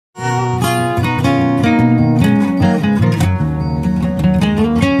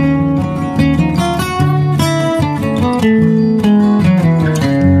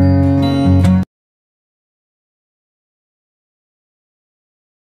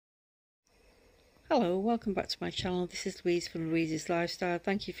Hello, welcome back to my channel. This is Louise from Louise's Lifestyle.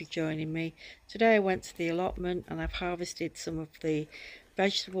 Thank you for joining me. Today I went to the allotment and I've harvested some of the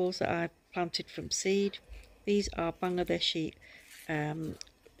vegetables that I planted from seed. These are Bangladeshi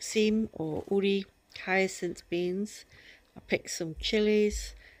seam or uri hyacinth beans. I picked some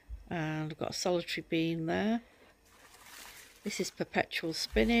chilies and I've got a solitary bean there. This is perpetual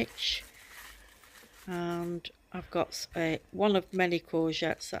spinach, and I've got one of many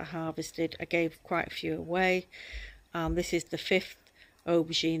courgettes that I harvested. I gave quite a few away, and this is the 5th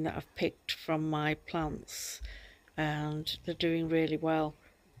aubergine that I've picked from my plants, and they're doing really well.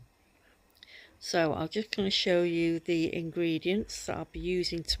 So I'm just going to show you the ingredients that I'll be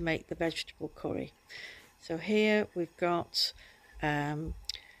using to make the vegetable curry. So here we've got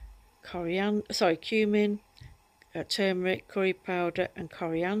cumin, turmeric, curry powder and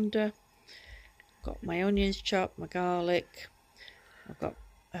coriander. Got my onions chopped, my garlic, I've got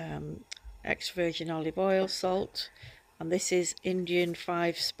extra virgin olive oil, salt, and this is Indian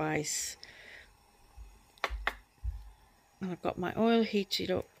 5 spice. And I've got my oil heated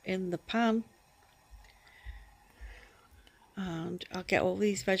up in the pan, and I'll get all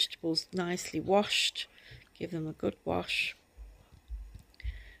these vegetables nicely washed, give them a good wash,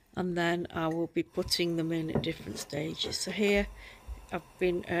 and then I will be putting them in at different stages. So here I've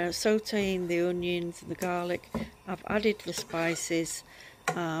been sauteing the onions and the garlic. I've added the spices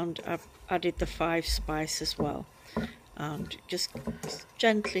and I've added the 5 spice as well, and just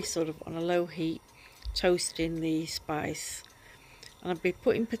gently, sort of on a low heat, toasting the spice. And I've been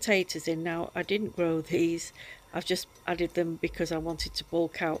putting potatoes in. Now I didn't grow these, I've just added them because I wanted to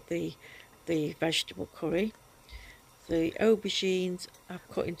bulk out the vegetable curry. The aubergines I've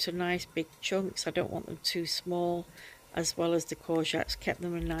cut into nice big chunks. I don't want them too small, as well as the courgettes, kept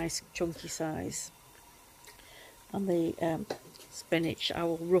them a nice chunky size. And the spinach, I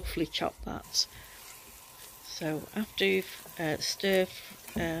will roughly chop that. So after you've stirred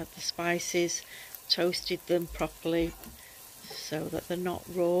the spices, toasted them properly so that they're not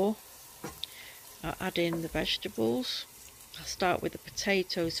raw, I'll add in the vegetables. I'll start with the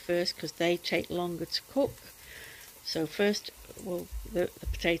potatoes first because they take longer to cook. So first, the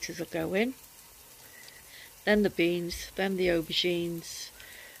potatoes will go in, then the beans, then the aubergines.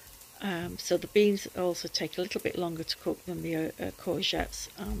 So the beans also take a little bit longer to cook than the courgettes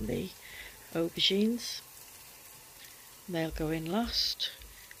and the aubergines. They'll go in last,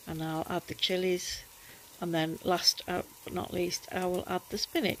 and I'll add the chilies, and then last but not least I will add the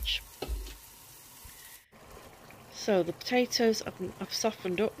spinach. So the potatoes I've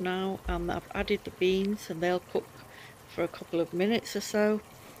softened up now, and I've added the beans, and they'll cook for a couple of minutes or so,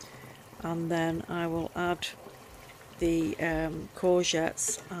 and then I will add the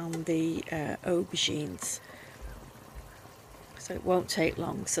courgettes and the aubergines. So it won't take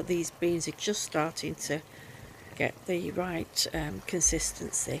long. So these beans are just starting to get the right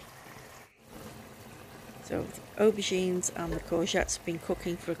consistency. So the aubergines and the courgettes have been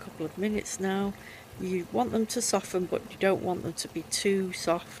cooking for a couple of minutes now. You want them to soften, but you don't want them to be too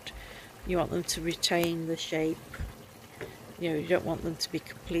soft. You want them to retain the shape. You don't want them to be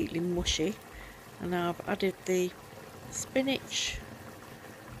completely mushy. And now I've added the spinach,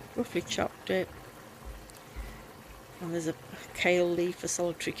 roughly chopped it, and there's a kale leaf, a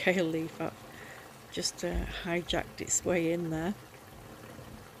solitary kale leaf. I've just hijacked its way in there.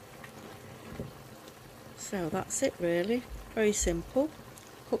 So that's it really, very simple.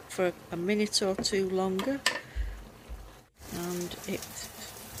 Cook for a minute or two longer, and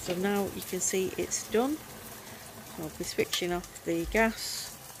so now you can see it's done. I'll be switching off the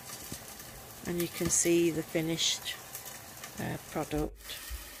gas, and you can see the finished product.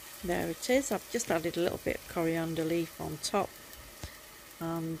 There it is. I've just added a little bit of coriander leaf on top,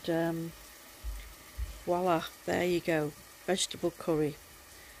 and voila, there you go, vegetable curry.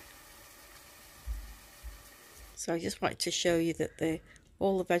 So I just wanted to show you that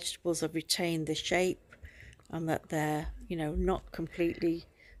all the vegetables have retained the shape, and that they're, not completely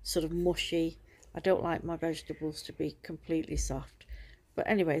sort of mushy. I don't like my vegetables to be completely soft. But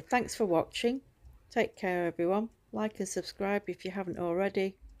anyway, thanks for watching. Take care everyone. Like and subscribe if you haven't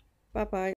already. Bye bye.